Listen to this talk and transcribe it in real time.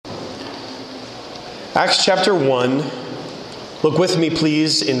Acts chapter 1, look with me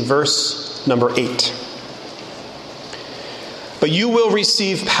please in verse number 8. But you will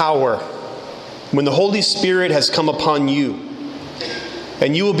receive power when the Holy Spirit has come upon you,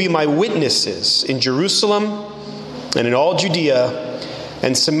 and you will be my witnesses in Jerusalem and in all Judea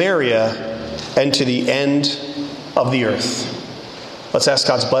and Samaria and to the end of the earth. Let's ask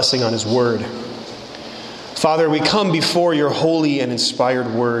God's blessing on His word. Father, we come before your holy and inspired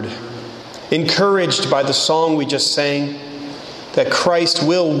word, encouraged by the song we just sang, that Christ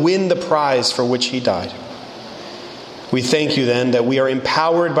will win the prize for which He died. We thank you then that we are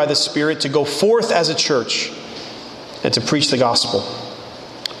empowered by the Spirit to go forth as a church and to preach the gospel.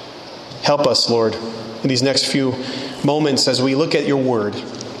 Help us, Lord, in these next few moments as we look at your word.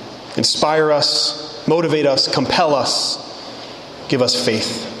 Inspire us, motivate us, compel us, give us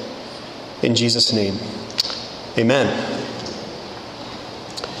faith. In Jesus' name, amen.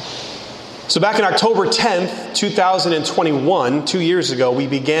 So back in October 10th, 2021, 2 years ago, we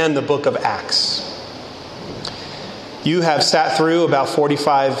began the book of Acts. You have sat through about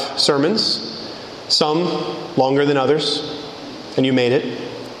 45 sermons, some longer than others, and you made it.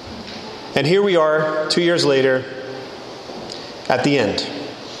 And here we are, 2 years later, at the end.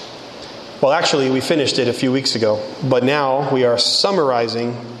 Well, actually, we finished it a few weeks ago, but now we are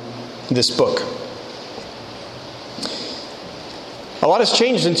summarizing this book. A lot has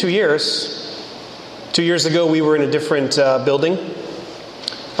changed in 2 years. 2 years ago, we were in a different building.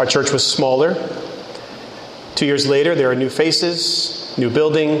 Our church was smaller. 2 years later, there are new faces, new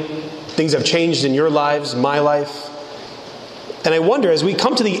building. Things have changed in your lives, my life. And I wonder, as we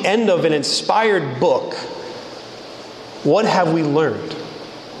come to the end of an inspired book, what have we learned?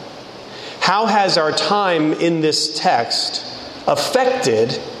 How has our time in this text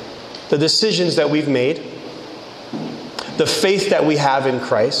affected the decisions that we've made, the faith that we have in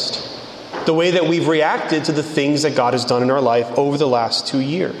Christ, the way that we've reacted to the things that God has done in our life over the last 2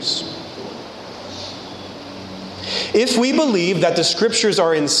 years? If we believe that the Scriptures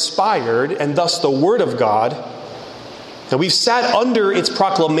are inspired and thus the Word of God, and we've sat under its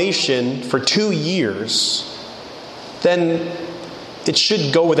proclamation for 2 years, then it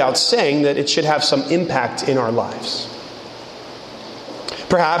should go without saying that it should have some impact in our lives.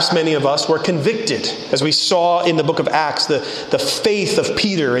 Perhaps many of us were convicted, as we saw in the book of Acts, the faith of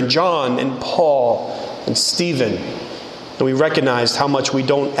Peter and John and Paul and Stephen. And we recognized how much we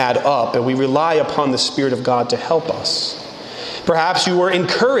don't add up, and we rely upon the Spirit of God to help us. Perhaps you were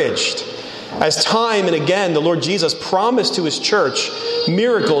encouraged as time and again the Lord Jesus promised to His church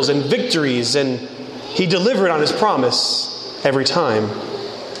miracles and victories, and He delivered on His promise every time.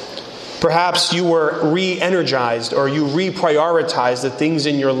 Perhaps you were re-energized or you reprioritized the things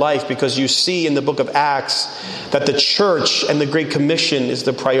in your life because you see in the book of Acts that the church and the Great Commission is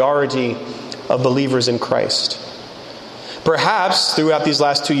the priority of believers in Christ. Perhaps throughout these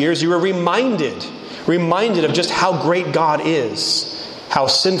last 2 years you were reminded of just how great God is, how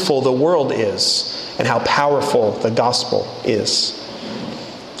sinful the world is, and how powerful the gospel is.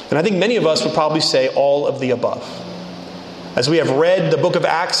 And I think many of us would probably say all of the above. As we have read the book of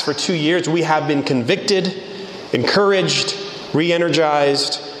Acts for 2 years, we have been convicted, encouraged,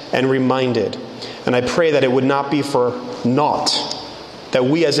 re-energized, and reminded. And I pray that it would not be for naught, that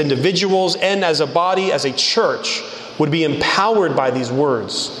we as individuals and as a body, as a church, would be empowered by these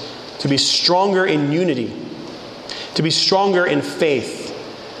words to be stronger in unity, to be stronger in faith,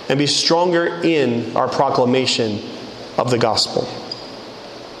 and be stronger in our proclamation of the gospel.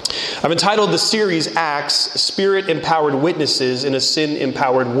 I've entitled the series Acts, Spirit-Empowered Witnesses in a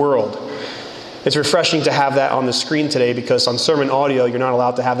Sin-Empowered World. It's refreshing to have that on the screen today because on sermon audio, you're not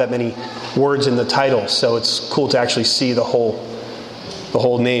allowed to have that many words in the title. So it's cool to actually see the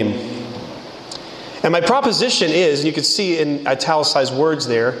whole name. And my proposition is, and you can see in italicized words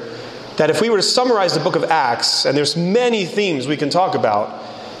there, that if we were to summarize the book of Acts, and there's many themes we can talk about,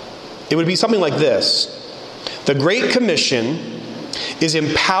 it would be something like this. The Great Commission is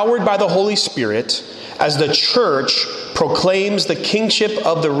empowered by the Holy Spirit as the church proclaims the kingship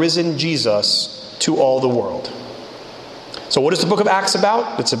of the risen Jesus to all the world. So what is the book of Acts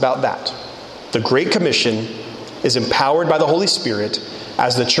about? It's about that. The Great Commission is empowered by the Holy Spirit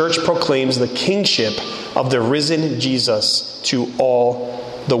as the church proclaims the kingship of the risen Jesus to all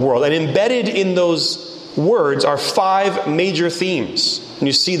the world. And embedded in those words are 5 major themes. And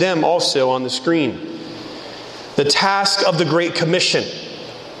you see them also on the screen. The task of the Great Commission,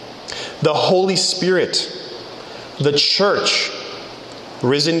 the Holy Spirit, the church,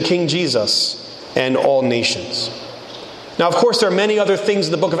 risen King Jesus, and all nations. Now, of course, there are many other things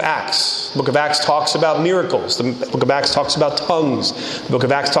in the book of Acts. The book of Acts talks about miracles. The book of Acts talks about tongues. The book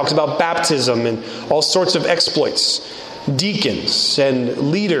of Acts talks about baptism and all sorts of exploits, deacons and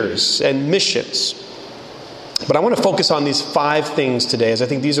leaders and missions. But I want to focus on these 5 things today, as I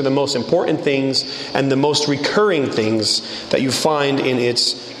think these are the most important things and the most recurring things that you find in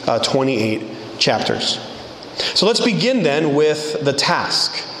its 28 chapters. So let's begin then with the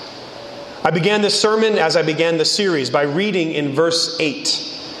task. I began this sermon, as I began the series, by reading in verse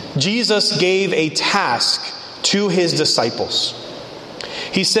 8. Jesus gave a task to his disciples.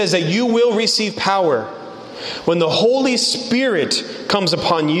 He says that you will receive power when the Holy Spirit comes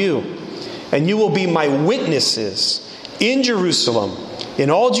upon you, and you will be my witnesses in Jerusalem, in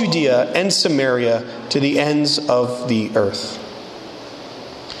all Judea and Samaria, to the ends of the earth.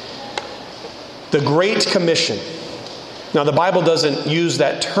 The Great Commission. Now, the Bible doesn't use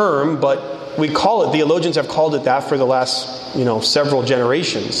that term, but we call it, theologians have called it that for the last, several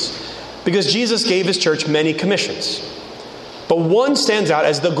generations, because Jesus gave his church many commissions. But one stands out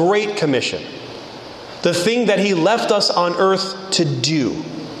as the Great Commission, the thing that he left us on earth to do,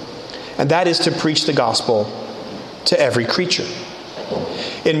 and that is to preach the gospel to every creature.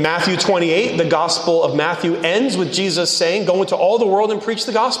 In Matthew 28, the Gospel of Matthew ends with Jesus saying, "Go into all the world and preach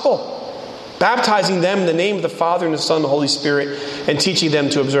the gospel, baptizing them in the name of the Father and the Son and the Holy Spirit, and teaching them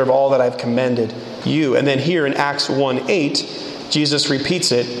to observe all that I've commanded you." And then here in Acts 1:8, Jesus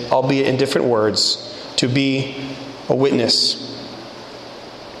repeats it, albeit in different words, to be a witness.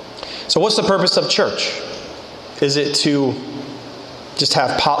 So what's the purpose of church? Is it to just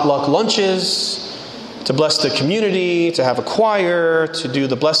have potluck lunches, to bless the community, to have a choir, to do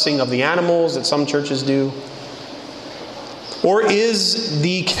the blessing of the animals that some churches do? Or is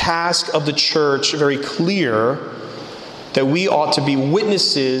the task of the church very clear that we ought to be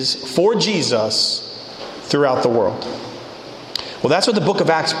witnesses for Jesus throughout the world? Well, that's what the book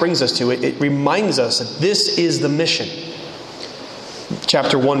of Acts brings us to. It reminds us that this is the mission.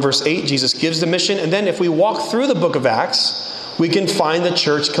 Chapter 1, verse 8, Jesus gives the mission. And then if we walk through the book of Acts, we can find the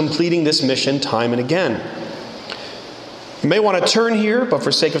church completing this mission time and again. You may want to turn here, but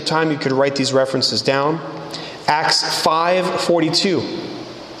for sake of time, you could write these references down. Acts 5:42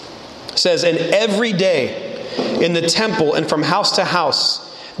 says, "And every day in the temple and from house to house,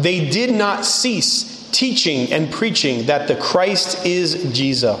 they did not cease teaching and preaching that the Christ is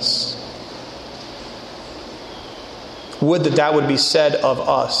Jesus." Would that would be said of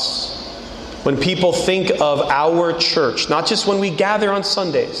us. When people think of our church, not just when we gather on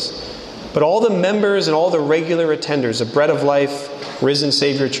Sundays, but all the members and all the regular attenders of Bread of Life, Risen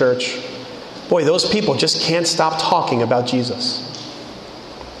Savior Church, boy, those people just can't stop talking about Jesus.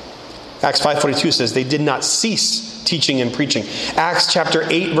 Acts 5:42 says they did not cease teaching and preaching. Acts chapter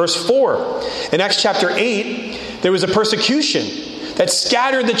 8, verse 4. In Acts chapter 8, there was a persecution that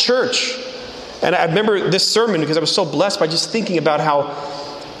scattered the church. And I remember this sermon because I was so blessed by just thinking about how,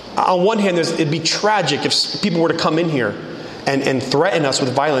 on one hand, it'd be tragic if people were to come in here and threaten us with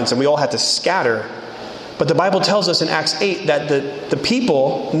violence and we all had to scatter. But the Bible tells us in Acts 8 that the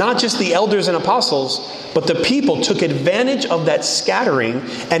people, not just the elders and apostles, but the people took advantage of that scattering,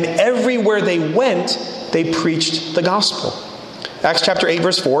 and everywhere they went, they preached the gospel. Acts chapter 8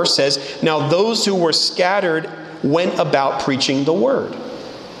 verse 4 says, "Now those who were scattered went about preaching the word."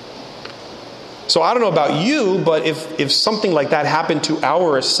 So I don't know about you, but if something like that happened to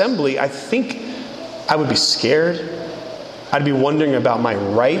our assembly, I think I would be scared. I'd be wondering about my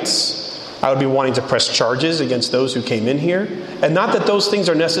rights. I would be wanting to press charges against those who came in here. And not that those things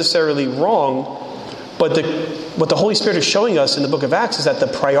are necessarily wrong, but what the Holy Spirit is showing us in the book of Acts is that the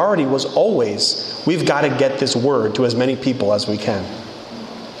priority was always, we've got to get this word to as many people as we can.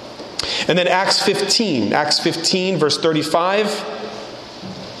 And then Acts 15 verse 35.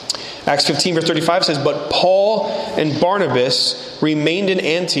 Acts 15 verse 35 says, "But Paul and Barnabas remained in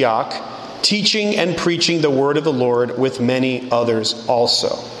Antioch, teaching and preaching the word of the Lord with many others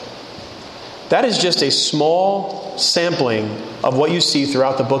also." That is just a small sampling of what you see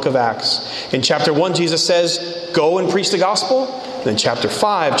throughout the book of Acts. In chapter 1, Jesus says, "Go and preach the gospel." Then chapter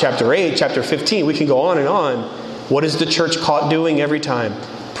 5, chapter 8, chapter 15, we can go on and on. What is the church caught doing every time?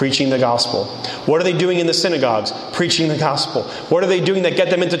 Preaching the gospel. What are they doing in the synagogues? Preaching the gospel. What are they doing that get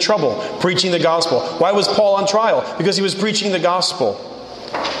them into trouble? Preaching the gospel. Why was Paul on trial? Because he was preaching the gospel.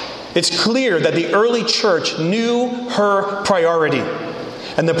 It's clear that the early church knew her priority.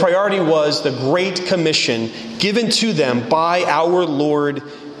 And the priority was the Great Commission given to them by our Lord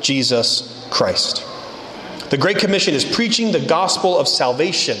Jesus Christ. The Great Commission is preaching the gospel of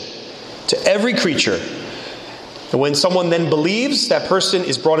salvation to every creature. And when someone then believes, that person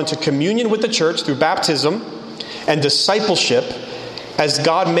is brought into communion with the church through baptism. and discipleship as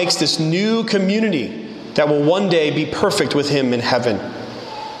God makes this new community that will one day be perfect with him in heaven.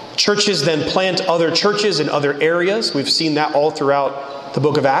 Churches then plant other churches in other areas. We've seen that all throughout the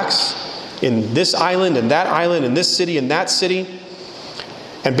book of Acts, in this island and that island, in this city and that city.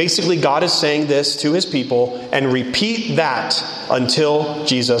 And basically God is saying this to his people, and repeat that until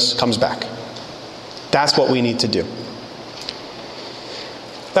Jesus comes back. That's what we need to do.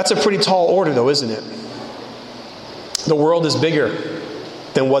 That's a pretty tall order though, isn't it? The world is bigger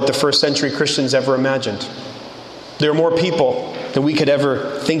than what the first century Christians ever imagined. There are more people than we could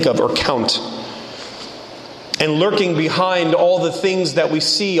ever think of or count. And lurking behind all the things that we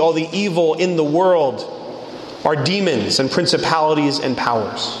see, all the evil in the world, are demons and principalities and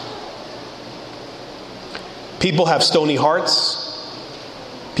powers. People have stony hearts.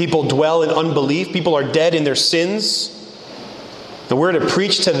 People dwell in unbelief. People are dead in their sins. And we're to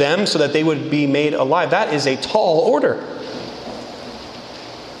preach to them so that they would be made alive. That is a tall order.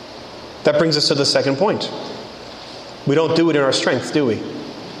 That brings us to the second point. We don't do it in our strength, do we?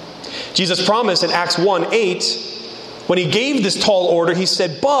 Jesus promised in Acts 1:8, when he gave this tall order, he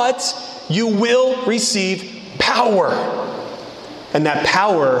said, "But you will receive power." And that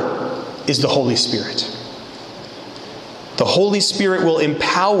power is the Holy Spirit. The Holy Spirit will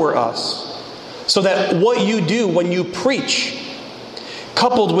empower us so that what you do when you preach,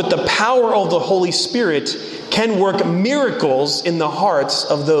 coupled with the power of the Holy Spirit, can work miracles in the hearts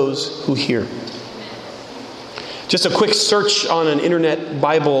of those who hear. Just a quick search on an internet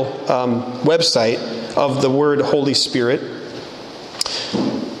Bible website of the word Holy Spirit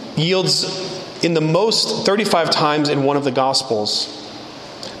yields in the most 35 times in one of the Gospels,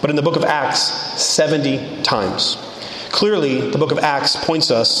 but in the book of Acts, 70 times. Clearly, the book of Acts points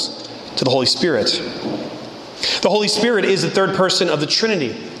us to the Holy Spirit. The Holy Spirit is the third person of the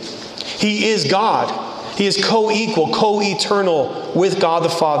Trinity. He is God. He is co-equal, co-eternal with God the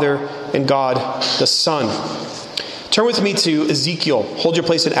Father and God the Son. Turn with me to Ezekiel. Hold your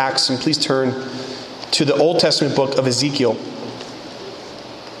place in Acts and please turn to the Old Testament book of Ezekiel.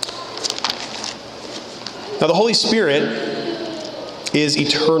 Now, the Holy Spirit is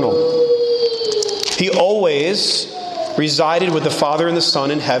eternal. He always resided with the Father and the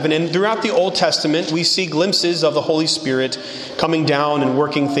Son in heaven. And throughout the Old Testament, we see glimpses of the Holy Spirit coming down and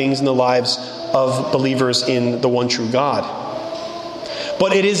working things in the lives of believers in the one true God.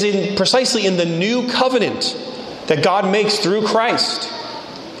 But it is precisely in the new covenant that God makes through Christ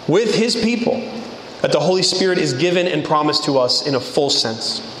with his people that the Holy Spirit is given and promised to us in a full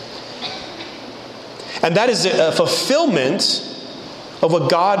sense. And that is a fulfillment of what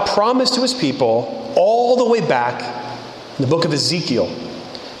God promised to his people all the way back in the book of Ezekiel,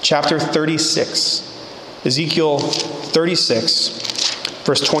 chapter 36. Ezekiel 36,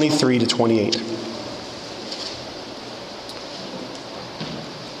 verse 23 to 28.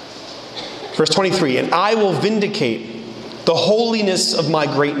 Verse 23, "And I will vindicate the holiness of my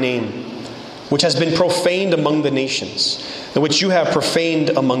great name, which has been profaned among the nations, and which you have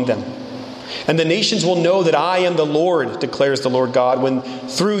profaned among them. And the nations will know that I am the Lord, declares the Lord God, when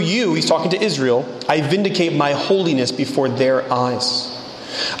through you," he's talking to Israel, "I vindicate my holiness before their eyes.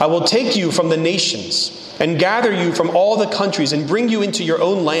 I will take you from the nations and gather you from all the countries and bring you into your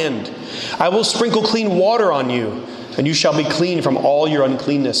own land. I will sprinkle clean water on you, and you shall be clean from all your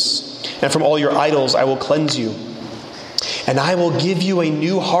uncleanness. And from all your idols I will cleanse you. And I will give you a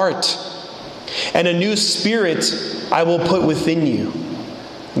new heart, and a new spirit I will put within you.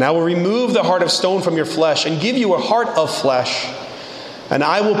 And I will remove the heart of stone from your flesh and give you a heart of flesh. And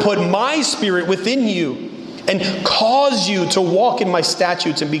I will put my spirit within you and cause you to walk in my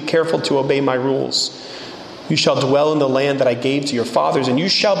statutes and be careful to obey my rules. You shall dwell in the land that I gave to your fathers, and you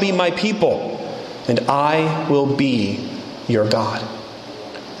shall be my people, and I will be your God."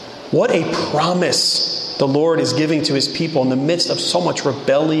 What a promise the Lord is giving to his people in the midst of so much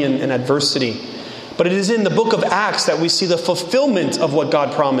rebellion and adversity. But it is in the book of Acts that we see the fulfillment of what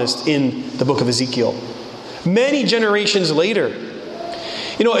God promised in the book of Ezekiel. Many generations later.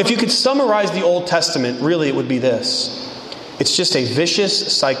 You know, if you could summarize the Old Testament, really it would be this. It's just a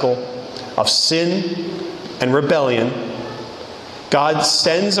vicious cycle of sin and rebellion. God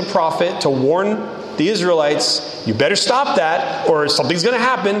sends a prophet to warn the Israelites, you better stop that or something's going to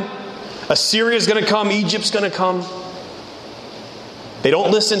happen. Assyria's going to come, Egypt's going to come. They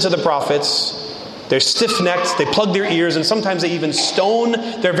don't listen to the prophets. They're stiff-necked, they plug their ears, and sometimes they even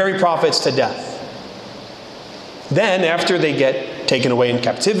stone their very prophets to death. Then, after they get taken away in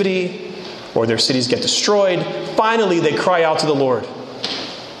captivity, or their cities get destroyed, finally they cry out to the Lord.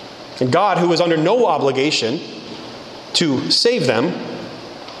 And God, who is under no obligation to save them,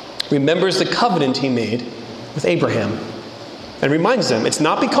 remembers the covenant he made with Abraham and reminds them, it's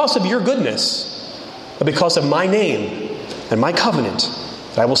not because of your goodness, but because of my name and my covenant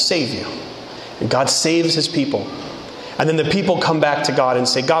that I will save you. And God saves his people. And then the people come back to God and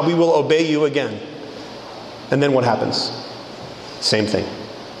say, God, we will obey you again. And then what happens? Same thing.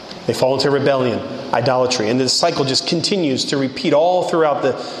 They fall into rebellion, idolatry. And the cycle just continues to repeat all throughout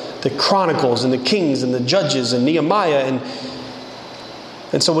the Chronicles and the Kings and the Judges and Nehemiah.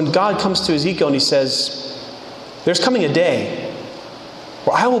 And so when God comes to Ezekiel and he says, there's coming a day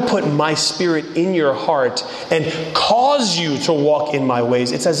where I will put my spirit in your heart and cause you to walk in my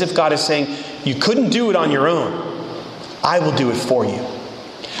ways. It's as if God is saying, you couldn't do it on your own. I will do it for you.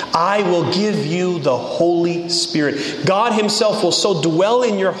 I will give you the Holy Spirit. God himself will so dwell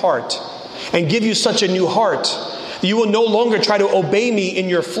in your heart and give you such a new heart that you will no longer try to obey me in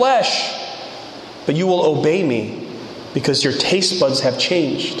your flesh, but you will obey me because your taste buds have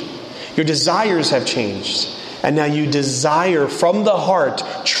changed. Your desires have changed. And now you desire from the heart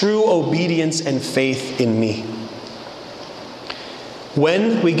true obedience and faith in me.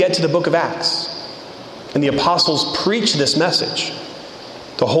 When we get to the book of Acts and the apostles preach this message,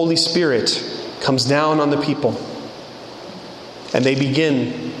 the Holy Spirit comes down on the people and they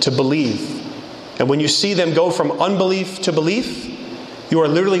begin to believe. And when you see them go from unbelief to belief, you are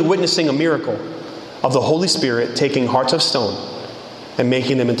literally witnessing a miracle of the Holy Spirit taking hearts of stone and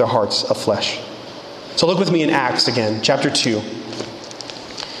making them into hearts of flesh. So look with me in Acts again, chapter 2.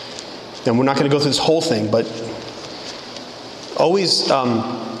 And we're not going to go through this whole thing, but always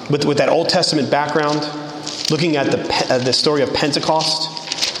with that Old Testament background, looking at the story of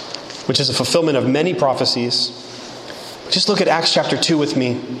Pentecost, which is a fulfillment of many prophecies. Just look at Acts chapter 2 with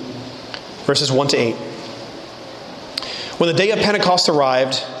me, verses 1 to 8. When the day of Pentecost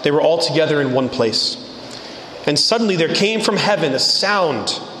arrived, they were all together in one place. And suddenly there came from heaven a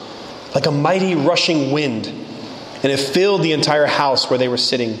sound like a mighty rushing wind, and it filled the entire house where they were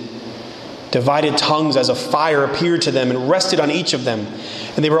sitting. Divided tongues as a fire appeared to them and rested on each of them.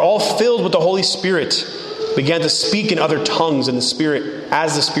 And they were all filled with the Holy Spirit, began to speak in other tongues as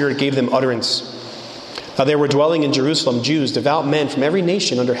the Spirit gave them utterance. Now there were dwelling in Jerusalem Jews, devout men from every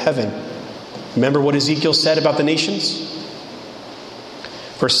nation under heaven. Remember what Ezekiel said about the nations?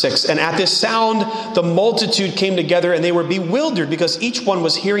 Verse 6, and at this sound the multitude came together, and they were bewildered because each one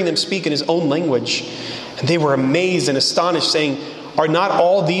was hearing them speak in his own language. And they were amazed and astonished, saying, are not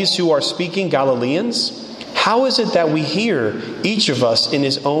all these who are speaking Galileans? How is it that we hear each of us in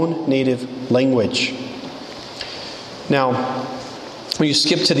his own native language? Now, when you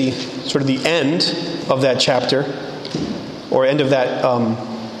skip to the sort of the end of that chapter, or end of that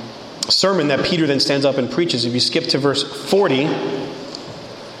sermon that Peter then stands up and preaches, if you skip to verse 40,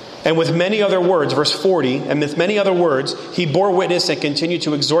 and with many other words, verse 40, and with many other words, he bore witness and continued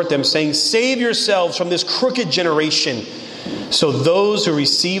to exhort them, saying, save yourselves from this crooked generation. So those who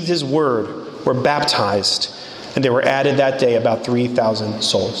received his word were baptized, and there were added that day about 3,000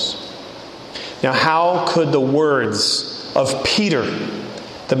 souls. Now, how could the words of Peter,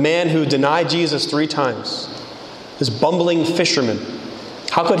 the man who denied Jesus 3 times, this bumbling fisherman,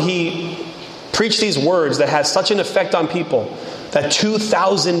 how could he preach these words that had such an effect on people that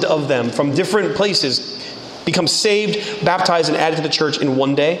 2,000 of them from different places become saved, baptized, and added to the church in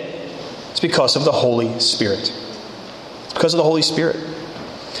one day? It's because of the Holy Spirit. It's because of the Holy Spirit.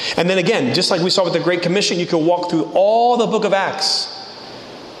 And then again, just like we saw with the Great Commission, you can walk through all the book of Acts.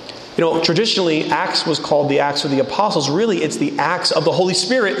 You know, traditionally, Acts was called the Acts of the Apostles. Really, it's the Acts of the Holy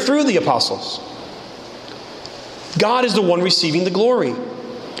Spirit through the apostles. God is the one receiving the glory.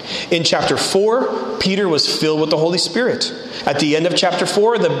 In chapter 4, Peter was filled with the Holy Spirit. At the end of chapter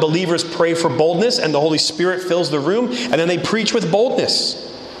 4, the believers pray for boldness, and the Holy Spirit fills the room, and then they preach with boldness.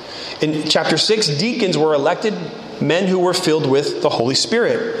 In chapter 6, deacons were elected men who were filled with the Holy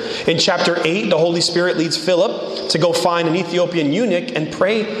Spirit. In chapter 8, the Holy Spirit leads Philip to go find an Ethiopian eunuch and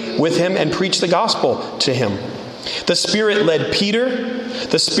pray with him and preach the gospel to him. The Spirit led Peter.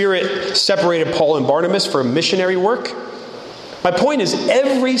 The Spirit separated Paul and Barnabas for missionary work. My point is,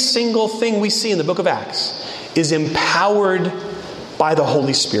 every single thing we see in the book of Acts is empowered by the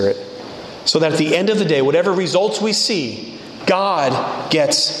Holy Spirit, so that at the end of the day, whatever results we see, God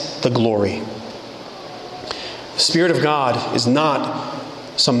gets the glory. The Spirit of God is not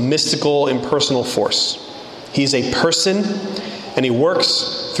some mystical, impersonal force. He's a person, and he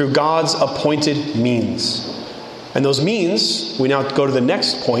works through God's appointed means. And those means, we now go to the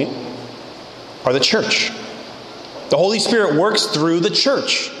next point, are the church. The Holy Spirit works through the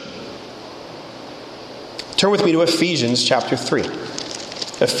church. Turn with me to Ephesians chapter 3.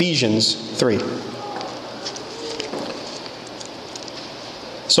 Ephesians 3.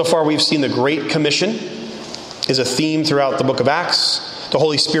 So far we've seen the Great Commission, is a theme throughout the book of Acts. The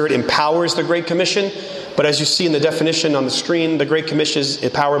Holy Spirit empowers the Great Commission. But as you see in the definition on the screen, the Great Commission is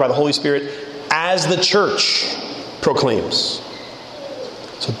empowered by the Holy Spirit as the church proclaims.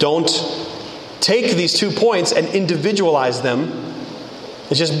 So don't take these 2 points and individualize them.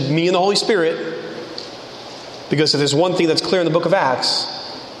 It's just me and the Holy Spirit. Because if there's one thing that's clear in the book of Acts,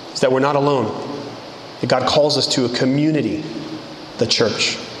 it's that we're not alone. That God calls us to a community, the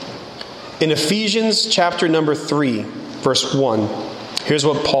church. In Ephesians chapter number 3, verse 1, here's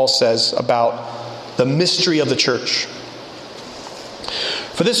what Paul says about the mystery of the church.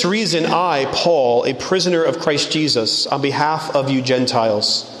 For this reason, I, Paul, a prisoner of Christ Jesus, on behalf of you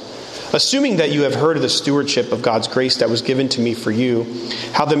Gentiles, assuming that you have heard of the stewardship of God's grace that was given to me for you,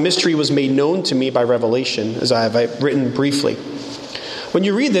 how the mystery was made known to me by revelation, as I have written briefly. When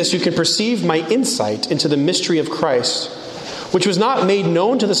you read this, you can perceive my insight into the mystery of Christ, which was not made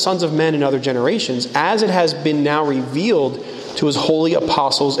known to the sons of men in other generations, as it has been now revealed to his holy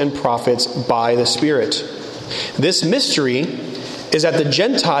apostles and prophets by the Spirit. This mystery is that the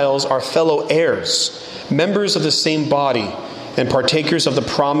Gentiles are fellow heirs, members of the same body, and partakers of the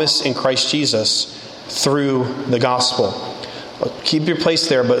promise in Christ Jesus through the gospel. Keep your place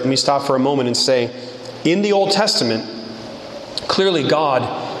there, but let me stop for a moment and say, in the Old Testament, clearly God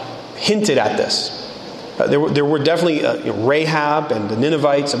hinted at this. There were definitely Rahab and the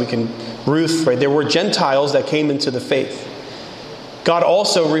Ninevites, and Ruth, right? There were Gentiles that came into the faith. God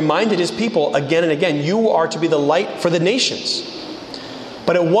also reminded his people again and again, you are to be the light for the nations.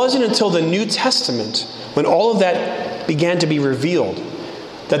 But it wasn't until the New Testament, when all of that began to be revealed,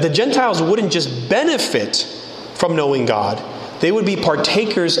 that the Gentiles wouldn't just benefit from knowing God, they would be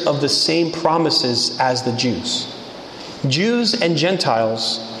partakers of the same promises as the Jews. Jews and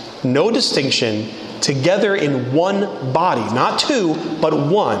Gentiles, no distinction, together in one body. Not two, but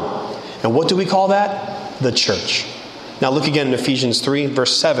one. And what do we call that? The church. Now look again in Ephesians 3,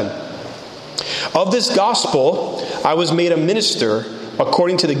 verse 7. Of this gospel I was made a minister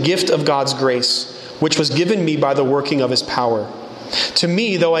according to the gift of God's grace, which was given me by the working of his power. To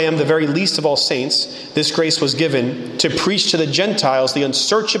me, though I am the very least of all saints, this grace was given to preach to the Gentiles the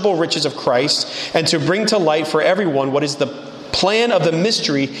unsearchable riches of Christ, and to bring to light for everyone what is the plan of the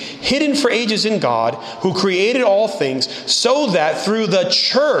mystery hidden for ages in God, who created all things, so that through the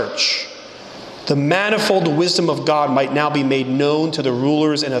church the manifold wisdom of God might now be made known to the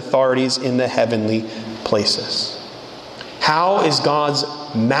rulers and authorities in the heavenly places. How is God's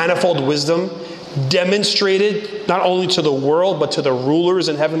manifold wisdom demonstrated not only to the world but to the rulers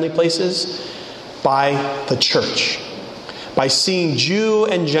in heavenly places? By the church. By seeing Jew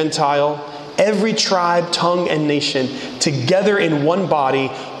and Gentile, every tribe, tongue, and nation together in one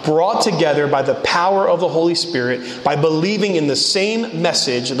body, brought together by the power of the Holy Spirit, by believing in the same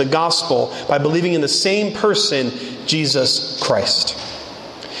message, the gospel, by believing in the same person, Jesus Christ.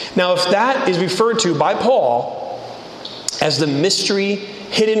 Now, if that is referred to by Paul as the mystery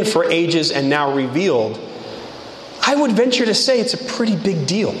hidden for ages and now revealed, I would venture to say it's a pretty big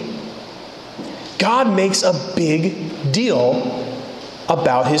deal. God makes a big deal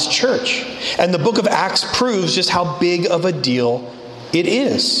about his church. And the book of Acts proves just how big of a deal it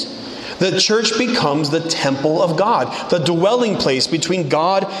is. The church becomes the temple of God, the dwelling place between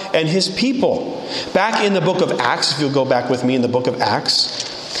God and his people. Back in the book of Acts, if you'll go back with me in the book of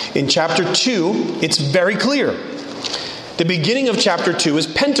Acts, in chapter 2, it's very clear. The beginning of chapter 2 is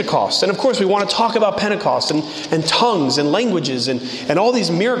Pentecost. And of course, we want to talk about Pentecost and tongues and languages and all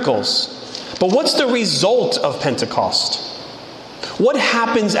these miracles. But what's the result of Pentecost? What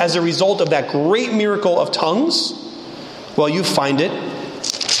happens as a result of that great miracle of tongues? Well, you find it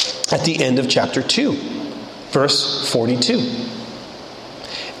at the end of chapter 2, verse 42.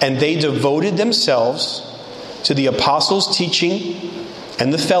 And they devoted themselves to the apostles' teaching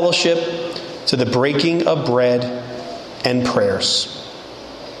and the fellowship, to the breaking of bread and prayers.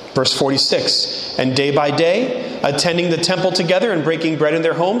 Verse 46, and day by day, attending the temple together and breaking bread in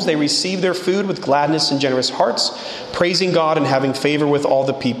their homes, they received their food with gladness and generous hearts, praising God and having favor with all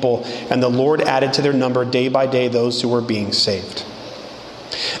the people. And the Lord added to their number day by day those who were being saved.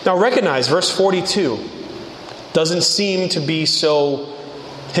 Now recognize, verse 42 doesn't seem to be so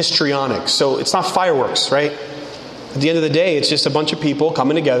histrionic. So it's not fireworks, right? At the end of the day, it's just a bunch of people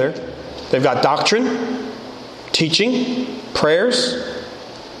coming together. They've got doctrine, teaching, prayers,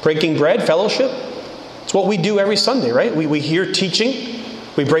 breaking bread, fellowship. It's what we do every Sunday, right? We hear teaching,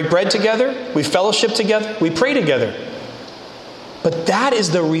 we break bread together, we fellowship together, we pray together. But that is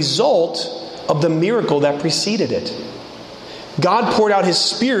the result of the miracle that preceded it. God poured out his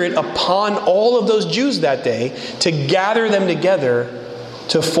Spirit upon all of those Jews that day to gather them together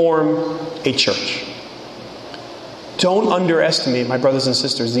to form a church. Don't underestimate, my brothers and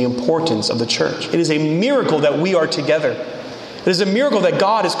sisters, the importance of the church. It is a miracle that we are together. It is a miracle that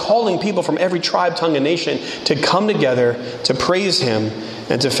God is calling people from every tribe, tongue, and nation to come together, to praise Him,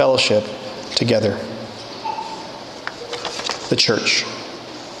 and to fellowship together. The church.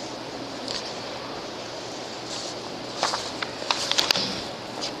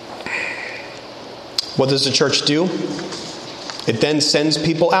 What does the church do? It then sends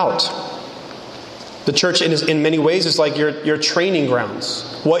people out. The church, in many ways, is like your training grounds.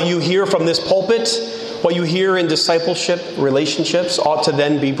 What you hear from this pulpit, what you hear in discipleship relationships, ought to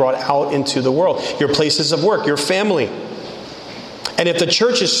then be brought out into the world. Your places of work, your family. And if the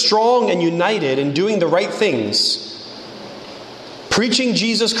church is strong and united in doing the right things, preaching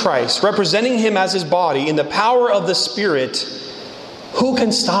Jesus Christ, representing Him as His body in the power of the Spirit, who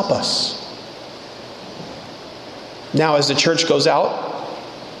can stop us? Now, as the church goes out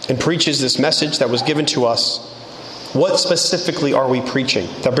and preaches this message that was given to us, what specifically are we preaching?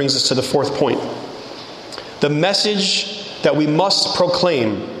 That brings us to the fourth point. The message that we must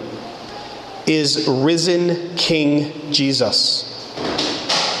proclaim is risen King Jesus.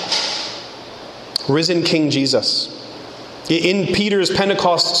 Risen King Jesus. In Peter's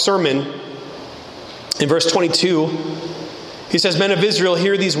Pentecost sermon, in verse 22, he says, "Men of Israel,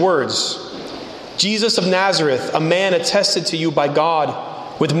 hear these words. Jesus of Nazareth, a man attested to you by God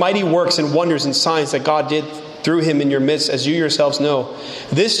with mighty works and wonders and signs that God did through Him in your midst, as you yourselves know.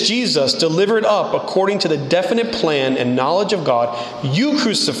 This Jesus, delivered up according to the definite plan and knowledge of God, you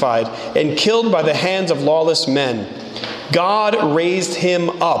crucified and killed by the hands of lawless men. God raised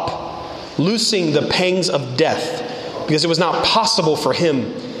Him up, loosing the pangs of death, because it was not possible for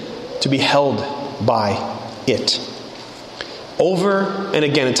Him to be held by it." Over and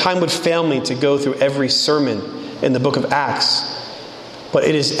again, and time would fail me to go through every sermon in the book of Acts, but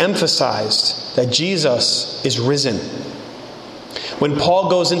it is emphasized that Jesus is risen. When Paul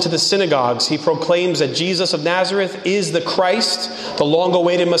goes into the synagogues, he proclaims that Jesus of Nazareth is the Christ, the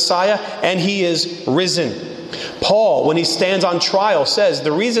long-awaited Messiah, and He is risen. Paul, when he stands on trial, says,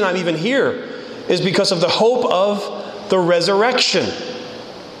 "The reason I'm even here is because of the hope of the resurrection."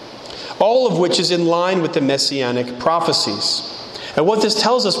 All of which is in line with the messianic prophecies. And what this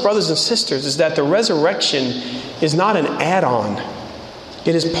tells us, brothers and sisters, is that the resurrection is not an add-on.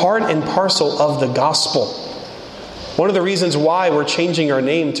 It is part and parcel of the gospel. One of the reasons why we're changing our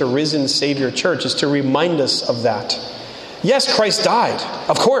name to Risen Savior Church is to remind us of that. Yes, Christ died,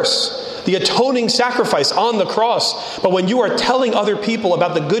 of course, the atoning sacrifice on the cross. But when you are telling other people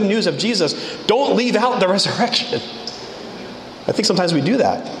about the good news of Jesus, don't leave out the resurrection. I think sometimes we do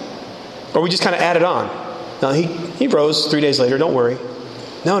that. Or we just kind of add it on. No, he rose 3 days later, don't worry.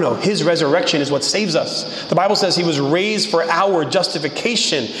 No, His resurrection is what saves us. The Bible says He was raised for our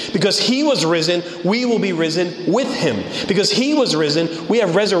justification. Because He was risen, we will be risen with Him. Because He was risen, we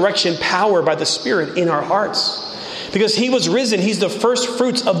have resurrection power by the Spirit in our hearts. Because He was risen, He's the first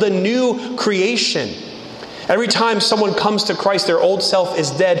fruits of the new creation. Every time someone comes to Christ, their old self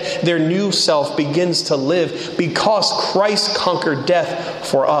is dead. Their new self begins to live because Christ conquered death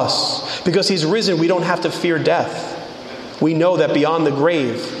for us. Because He's risen, we don't have to fear death. We know that beyond the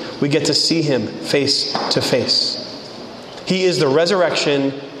grave, we get to see Him face to face. He is the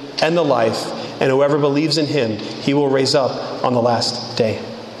resurrection and the life, and whoever believes in Him, He will raise up on the last day.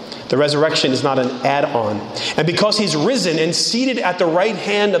 The resurrection is not an add-on. And because He's risen and seated at the right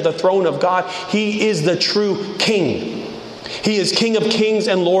hand of the throne of God, He is the true King. He is King of kings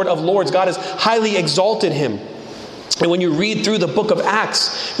and Lord of lords. God has highly exalted Him. And when you read through the book of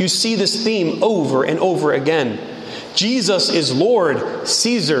Acts, you see this theme over and over again. Jesus is Lord,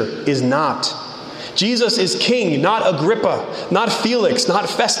 Caesar is not. Jesus is King, not Agrippa, not Felix, not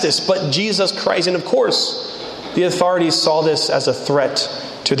Festus, but Jesus Christ. And of course, the authorities saw this as a threat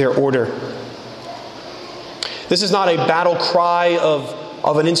to their order. This is not a battle cry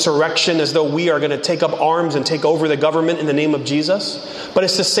of an insurrection as though we are going to take up arms and take over the government in the name of Jesus. But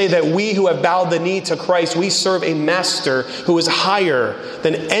it's to say that we who have bowed the knee to Christ, we serve a master who is higher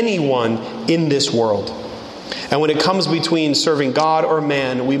than anyone in this world. And when it comes between serving God or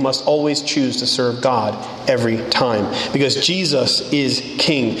man, we must always choose to serve God every time. Because Jesus is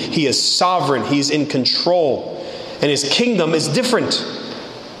King. He is sovereign. He's in control. And His kingdom is different.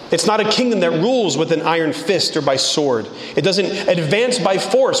 It's not a kingdom that rules with an iron fist or by sword. It doesn't advance by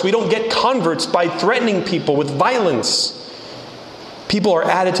force. We don't get converts by threatening people with violence. People are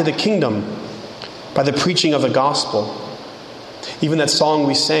added to the kingdom by the preaching of the gospel. Even that song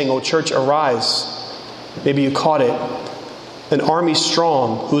we sang, "O Church, Arise," maybe you caught it. An army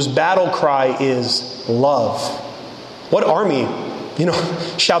strong whose battle cry is love. What army,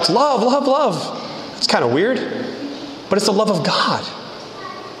 shouts love, love, love? It's kind of weird. but it's the love of God.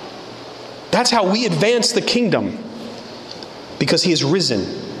 That's how we advance the kingdom, because he is risen,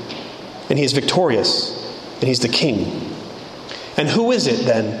 and he is victorious, and he's the king. And who is it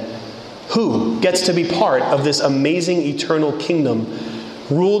then? Who gets to be part of this amazing eternal kingdom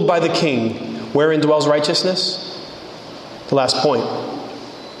ruled by the king, wherein dwells righteousness? The last point.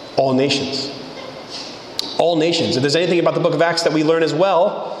 All nations. All nations. If there's anything about the book of Acts that we learn as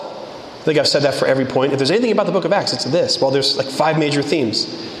well, I think I've said that for every point. If there's anything about the book of Acts, it's this. Well, there's like 5 major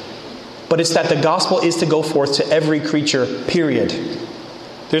themes. But it's that the gospel is to go forth to every creature, period.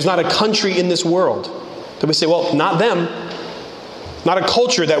 There's not a country in this world that we say, well, not them. Not a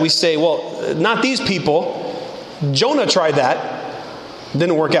culture that we say, well, not these people. Jonah tried that.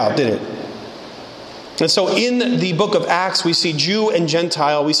 Didn't work out, did it? And so in the book of Acts, we see Jew and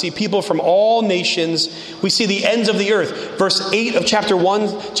Gentile. We see people from all nations. We see the ends of the earth. Verse 8 of chapter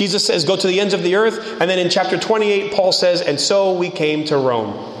 1, Jesus says, go to the ends of the earth. And then in chapter 28, Paul says, and so we came to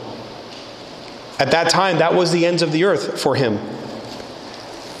Rome. At that time, that was the ends of the earth for him.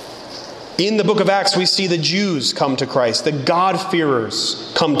 In the book of Acts, we see the Jews come to Christ, the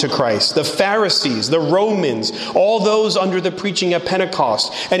God-fearers come to Christ, the Pharisees, the Romans, all those under the preaching at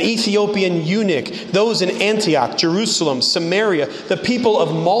Pentecost, an Ethiopian eunuch, those in Antioch, Jerusalem, Samaria, the people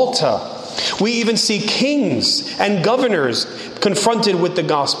of Malta. We even see kings and governors confronted with the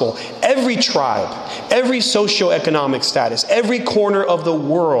gospel. Every tribe, every socioeconomic status, every corner of the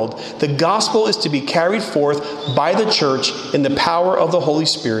world, the gospel is to be carried forth by the church in the power of the Holy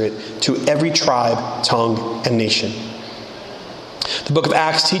Spirit to every tribe, tongue, and nation. The book of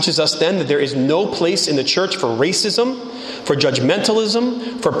Acts teaches us then that there is no place in the church for racism, for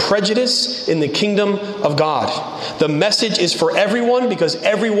judgmentalism, for prejudice in the kingdom of God. The message is for everyone because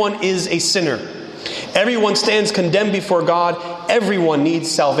everyone is a sinner. Everyone stands condemned before God. Everyone needs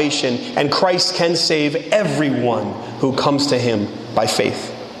salvation, and Christ can save everyone who comes to him by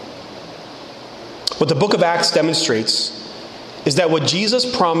faith. What the book of Acts demonstrates is that what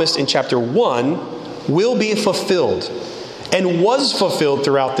Jesus promised in chapter 1 will be fulfilled and was fulfilled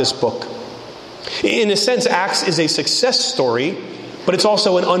throughout this book. In a sense, Acts is a success story, but it's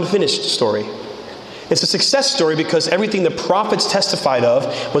also an unfinished story. It's a success story because everything the prophets testified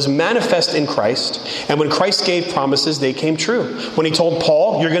of was manifest in Christ. And when Christ gave promises, they came true. When he told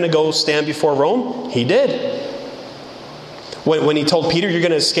Paul, you're going to go stand before Rome, he did. When he told Peter, you're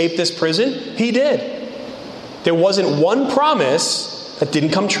going to escape this prison, he did. There wasn't one promise that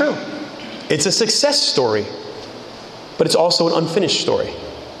didn't come true. It's a success story, but it's also an unfinished story.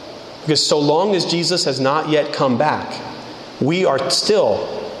 Because so long as Jesus has not yet come back, we are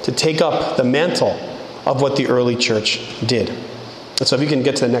still to take up the mantle of what the early church did. And so if you can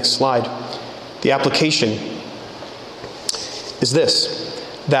get to the next slide, the application is this,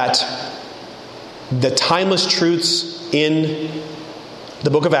 that the timeless truths in the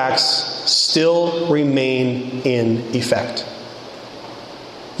book of Acts still remain in effect.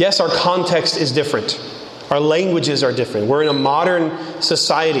 Yes, our context is different. Our languages are different. We're in a modern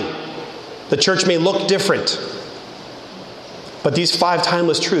society. The church may look different, but these 5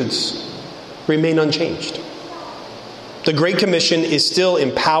 timeless truths remain unchanged. The Great Commission is still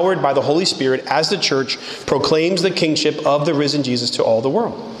empowered by the Holy Spirit as the church proclaims the kingship of the risen Jesus to all the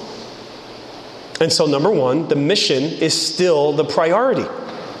world. And so, number 1, the mission is still the priority.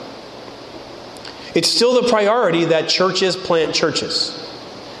 It's still the priority that churches plant churches,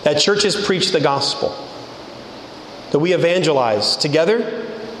 that churches preach the gospel, that we evangelize together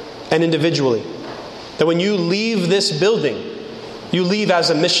and individually. That when you leave this building, you leave as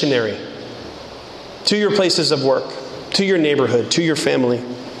a missionary to your places of work, to your neighborhood, to your family.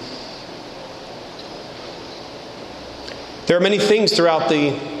 There are many things throughout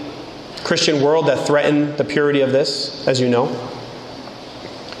the Christian world that threaten the purity of this, as you know.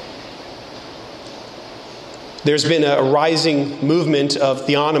 There's been a rising movement of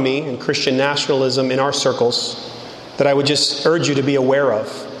theonomy and Christian nationalism in our circles that I would just urge you to be aware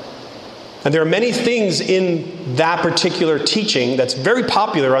of. And there are many things in that particular teaching that's very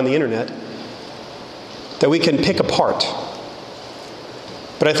popular on the internet that we can pick apart.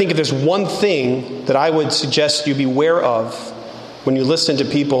 But I think if there's one thing that I would suggest you beware of when you listen to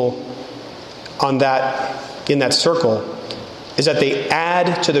people in that circle, is that they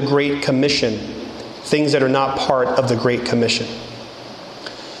add to the Great Commission things that are not part of the Great Commission.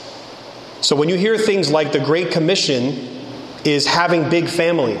 So when you hear things like the Great Commission is having big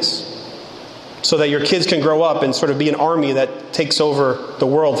families, so that your kids can grow up and sort of be an army that takes over the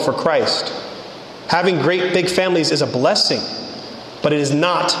world for Christ. Having great big families is a blessing, but it is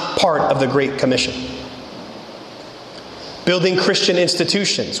not part of the Great Commission. Building Christian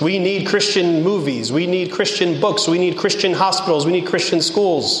institutions. We need Christian movies. We need Christian books. We need Christian hospitals. We need Christian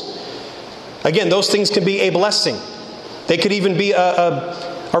schools. Again, those things can be a blessing. They could even be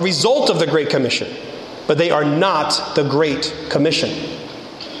a result of the Great Commission. But they are not the Great Commission.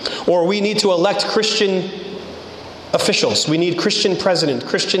 Or we need to elect Christian officials. We need Christian president,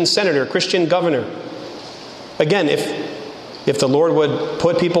 Christian senator, Christian governor. Again, if the Lord would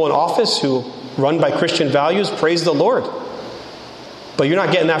put people in office who run by Christian values, praise the Lord. But you're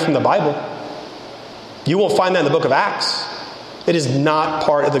not getting that from the Bible. You won't find that in the book of Acts. It is not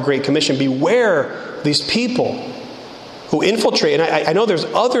part of the Great Commission. Beware these people who infiltrate. And I know there's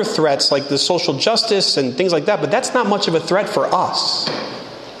other threats like the social justice and things like that, but that's not much of a threat for us.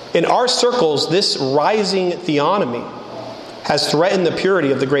 In our circles, this rising theonomy has threatened the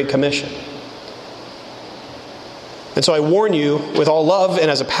purity of the Great Commission. And so I warn you with all love and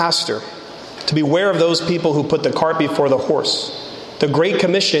as a pastor to beware of those people who put the cart before the horse. The Great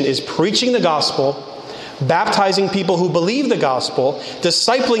Commission is preaching the gospel, baptizing people who believe the gospel,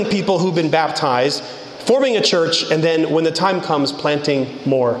 discipling people who've been baptized, forming a church, and then when the time comes, planting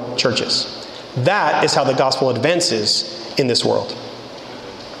more churches. That is how the gospel advances in this world.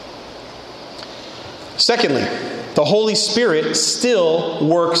 Secondly, the Holy Spirit still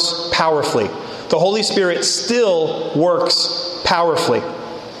works powerfully. The Holy Spirit still works powerfully.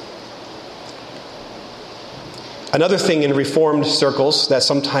 Another thing in Reformed circles that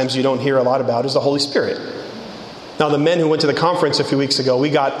sometimes you don't hear a lot about is the Holy Spirit. Now, the men who went to the conference a few weeks ago,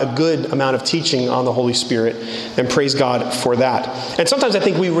 we got a good amount of teaching on the Holy Spirit, and praise God for that. And sometimes I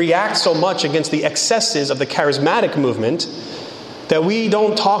think we react so much against the excesses of the charismatic movement that we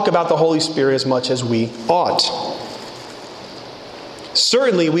don't talk about the Holy Spirit as much as we ought.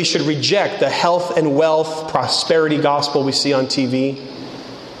 Certainly, we should reject the health and wealth, prosperity gospel we see on TV.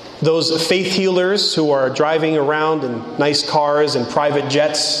 Those faith healers who are driving around in nice cars and private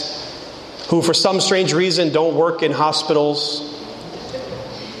jets, who for some strange reason don't work in hospitals.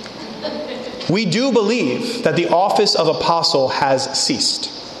 We do believe that the office of apostle has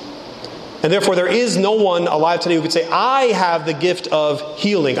ceased. And therefore there is no one alive today who could say, I have the gift of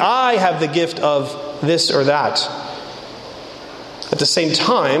healing. I have the gift of this or that. At the same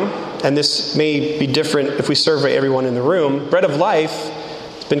time, and this may be different if we survey everyone in the room, Bread of Life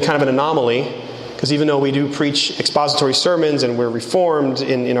has been kind of an anomaly. Because even though we do preach expository sermons and we're reformed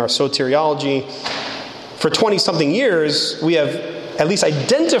in our soteriology, for 20-something years, we have at least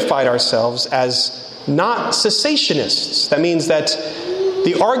identified ourselves as not cessationists. That means that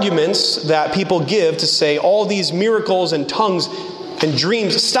the arguments that people give to say all these miracles and tongues and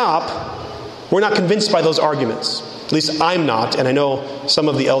dreams stop, we're not convinced by those arguments. At least I'm not, and I know some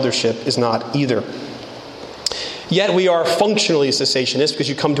of the eldership is not either. Yet we are functionally cessationists because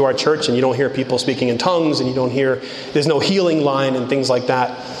you come to our church and you don't hear people speaking in tongues and you don't hear, there's no healing line and things like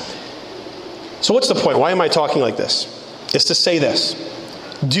that. So what's the point? Why am I talking like this? It's to say this.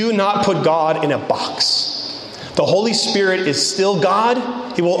 Do not put God in a box. The Holy Spirit is still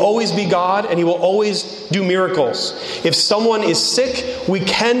God. He will always be God and He will always do miracles. If someone is sick, we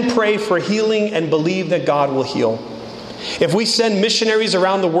can pray for healing and believe that God will heal. If we send missionaries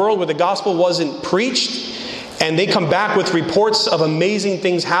around the world where the gospel wasn't preached, and they come back with reports of amazing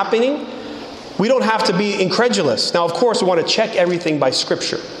things happening, we don't have to be incredulous. Now, of course, we want to check everything by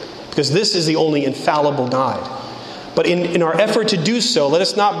Scripture, because this is the only infallible guide. But in our effort to do so, let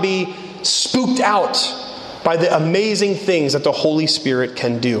us not be spooked out by the amazing things that the Holy Spirit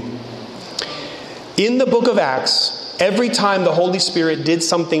can do. In the book of Acts, every time the Holy Spirit did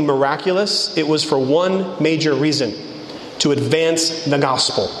something miraculous, it was for one major reason: to advance the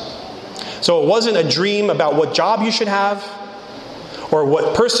gospel. So it wasn't a dream about what job you should have, or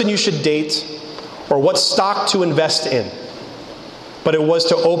what person you should date, or what stock to invest in. But it was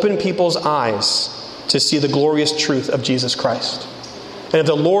to open people's eyes to see the glorious truth of Jesus Christ. And if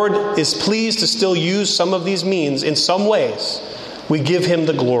the Lord is pleased to still use some of these means in some ways, we give Him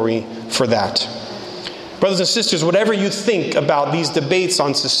the glory for that. Brothers and sisters, whatever you think about these debates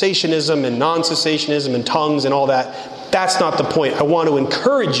on cessationism and non-cessationism and tongues and all that, that's not the point. I want to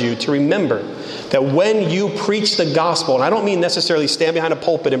encourage you to remember that when you preach the gospel, and I don't mean necessarily stand behind a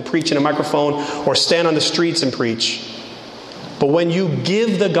pulpit and preach in a microphone or stand on the streets and preach, but when you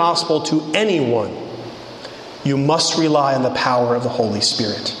give the gospel to anyone, you must rely on the power of the Holy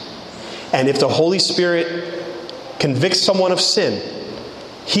Spirit. And if the Holy Spirit convicts someone of sin,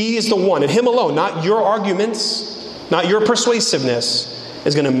 He is the one, and Him alone, not your arguments, not your persuasiveness,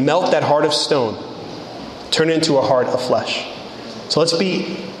 is going to melt that heart of stone, turn it into a heart of flesh. So let's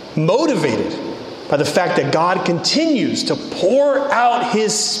be motivated by the fact that God continues to pour out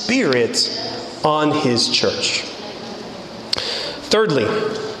His Spirit on His church. Thirdly,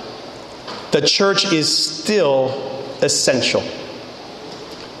 the church is still essential.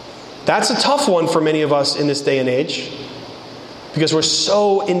 That's a tough one for many of us in this day and age because we're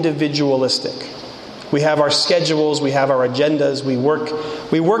so individualistic. We have our schedules, we have our agendas, we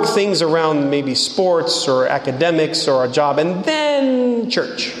work things around maybe sports or academics or our job, and then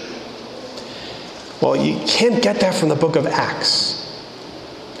church. Well, you can't get that from the book of Acts.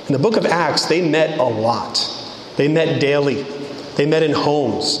 In the book of Acts, they met a lot. They met daily. They met in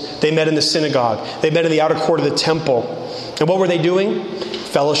homes. They met in the synagogue. They met in the outer court of the temple. And what were they doing?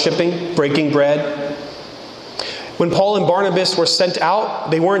 Fellowshipping, breaking bread. When Paul and Barnabas were sent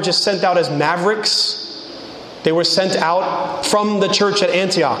out, they weren't just sent out as mavericks. They were sent out from the church at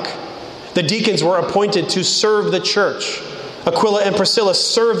Antioch. The deacons were appointed to serve the church. Aquila and Priscilla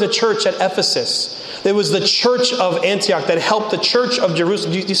served the church at Ephesus. It was the church of Antioch that helped the church of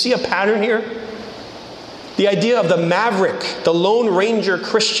Jerusalem. Do you see a pattern here? The idea of the maverick, the Lone Ranger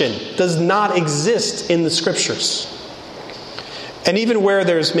Christian, does not exist in the Scriptures. And even where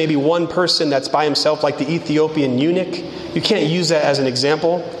there's maybe one person that's by himself, like the Ethiopian eunuch, you can't use that as an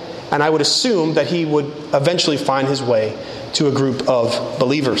example. And I would assume that he would eventually find his way to a group of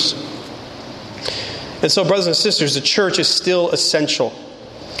believers. And so, brothers and sisters, the church is still essential.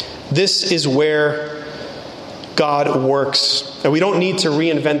 This is where God works. And we don't need to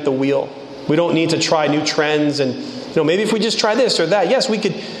reinvent the wheel. We don't need to try new trends. And maybe if we just try this or that, yes, we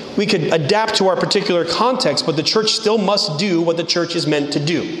could adapt to our particular context, but the church still must do what the church is meant to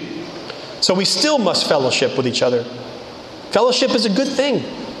do. So we still must fellowship with each other. Fellowship is a good thing.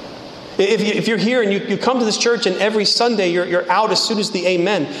 If you're here and you come to this church and every Sunday you're out as soon as the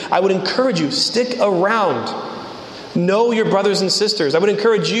amen, I would encourage you, stick around. Know your brothers and sisters. I would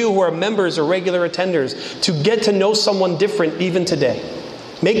encourage you who are members or regular attenders to get to know someone different even today.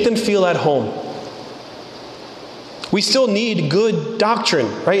 Make them feel at home. We still need good doctrine,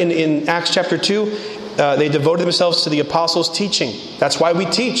 right? In Acts chapter 2, they devoted themselves to the apostles' teaching. That's why we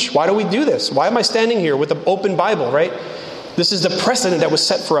teach. Why do we do this? Why am I standing here with an open Bible, right? This is the precedent that was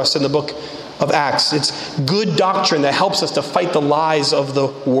set for us in the book of Acts. It's good doctrine that helps us to fight the lies of the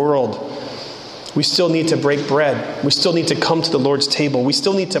world. We still need to break bread. We still need to come to the Lord's table. We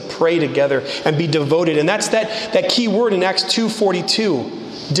still need to pray together and be devoted. And that's that key word in Acts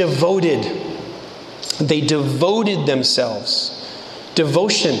 2:42, devoted. They devoted themselves.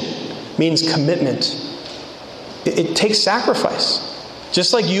 Devotion means commitment. It takes sacrifice.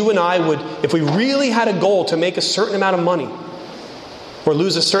 Just like you and I would, if we really had a goal to make a certain amount of money or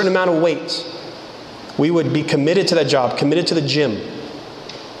lose a certain amount of weight, we would be committed to that job, committed to the gym.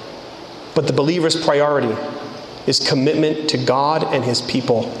 But the believer's priority is commitment to God and His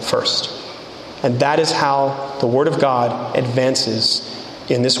people first. And that is how the Word of God advances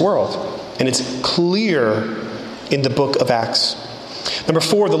in this world. And it's clear in the book of Acts. Number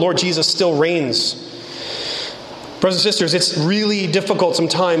 4, the Lord Jesus still reigns. Brothers and sisters, it's really difficult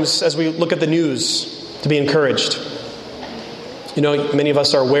sometimes as we look at the news to be encouraged. Many of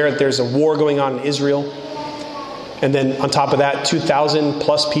us are aware that there's a war going on in Israel. And then on top of that, 2,000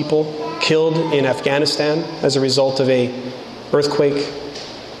 plus people killed in Afghanistan as a result of an earthquake.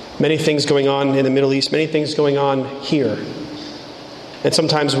 Many things going on in the Middle East, many things going on here. And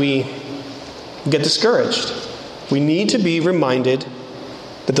sometimes we get discouraged. We need to be reminded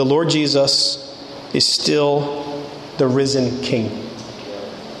that the Lord Jesus is still the risen King.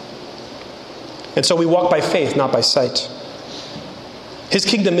 And so we walk by faith, not by sight. His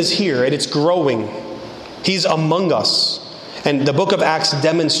kingdom is here and it's growing. He's among us. And the book of Acts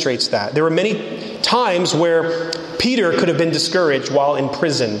demonstrates that. There were many times where Peter could have been discouraged while in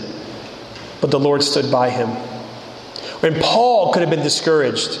prison, but the Lord stood by him. And Paul could have been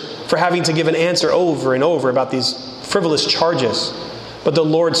discouraged for having to give an answer over and over about these frivolous charges, but the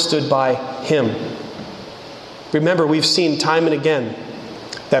Lord stood by him. Remember, we've seen time and again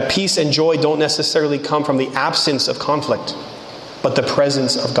that peace and joy don't necessarily come from the absence of conflict, but the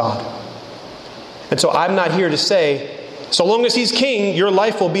presence of God. And so I'm not here to say, so long as He's King, your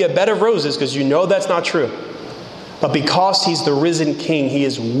life will be a bed of roses, because you know that's not true. But because He's the risen King, He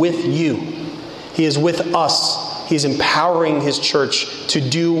is with you. He is with us. He's empowering His church to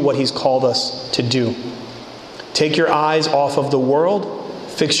do what He's called us to do. Take your eyes off of the world,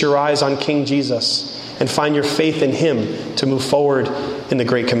 fix your eyes on King Jesus, and find your faith in Him to move forward in the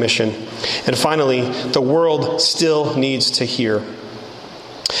Great Commission. And finally, the world still needs to hear.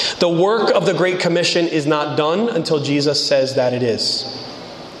 The work of the Great Commission is not done until Jesus says that it is.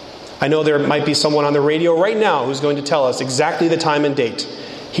 I know there might be someone on the radio right now who's going to tell us exactly the time and date.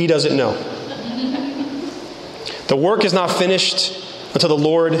 He doesn't know. The work is not finished until the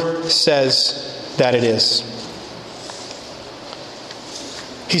Lord says that it is.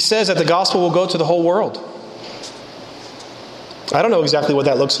 He says that the gospel will go to the whole world. I don't know exactly what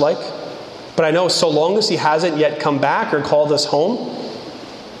that looks like, but I know so long as he hasn't yet come back or called us home,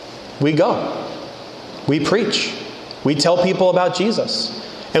 we go. We preach. We tell people about Jesus.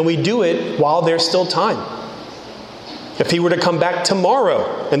 And we do it while there's still time. If he were to come back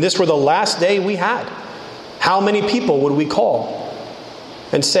tomorrow, and this were the last day we had, how many people would we call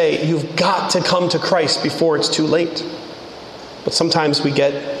and say, you've got to come to Christ before it's too late? But sometimes we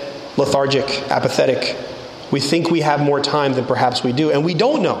get lethargic, apathetic. We think we have more time than perhaps we do, and we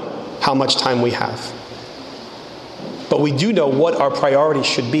don't know how much time we have. But we do know what our priorities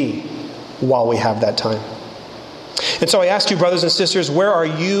should be while we have that time. And so I ask you, brothers and sisters, where are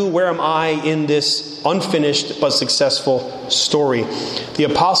you, where am I in this unfinished but successful story? The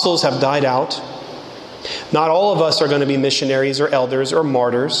apostles have died out. Not all of us are going to be missionaries or elders or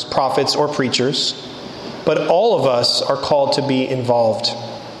martyrs, prophets or preachers, but all of us are called to be involved.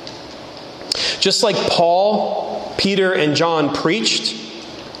 Just like Paul, Peter, and John preached,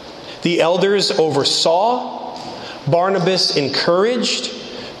 the elders oversaw, Barnabas encouraged,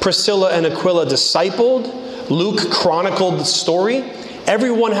 Priscilla and Aquila discipled, Luke chronicled the story.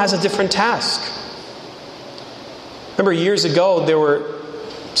 Everyone has a different task. Remember years ago, there were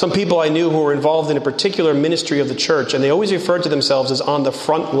some people I knew who were involved in a particular ministry of the church, and they always referred to themselves as on the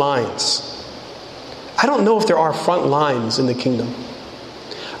front lines. I don't know if there are front lines in the kingdom.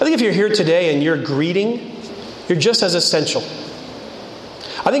 I think if you're here today and you're greeting, you're just as essential.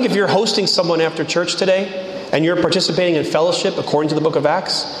 I think if you're hosting someone after church today and you're participating in fellowship according to the book of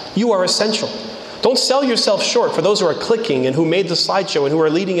Acts, you are essential. Don't sell yourself short for those who are clicking and who made the slideshow and who are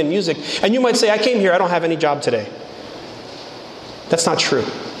leading in music. And you might say, I came here, I don't have any job today. That's not true.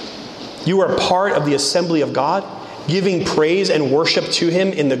 You are part of the assembly of God, giving praise and worship to Him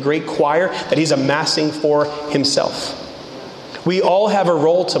in the great choir that He's amassing for Himself. We all have a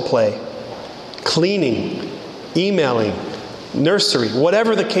role to play. Cleaning, emailing, nursery,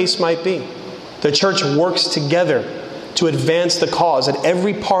 whatever the case might be. The church works together to advance the cause. And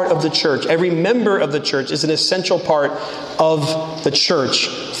every part of the church, every member of the church is an essential part of the church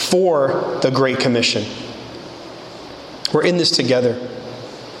for the Great Commission. We're in this together.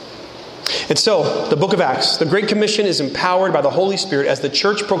 And so, the book of Acts, the Great Commission is empowered by the Holy Spirit as the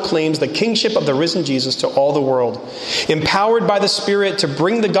church proclaims the kingship of the risen Jesus to all the world. Empowered by the Spirit to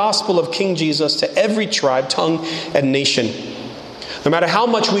bring the gospel of King Jesus to every tribe, tongue, and nation. No matter how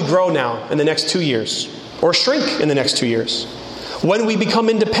much we grow now in the next 2 years, or shrink in the next 2 years, when we become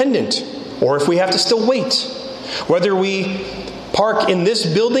independent, or if we have to still wait, whether we park in this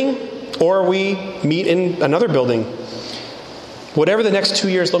building or we meet in another building, whatever the next 2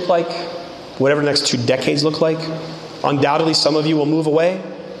 years look like, whatever the next 2 decades look like, undoubtedly some of you will move away,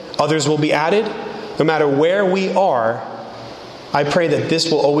 others will be added. No matter where we are, I pray that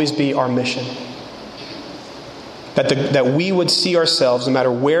this will always be our mission. That we would see ourselves, no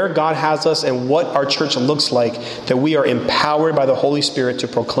matter where God has us and what our church looks like, that we are empowered by the Holy Spirit to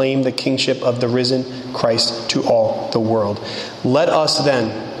proclaim the kingship of the risen Christ to all the world. Let us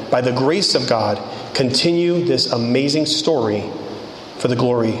then, by the grace of God, continue this amazing story for the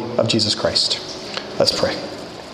glory of Jesus Christ. Let's pray.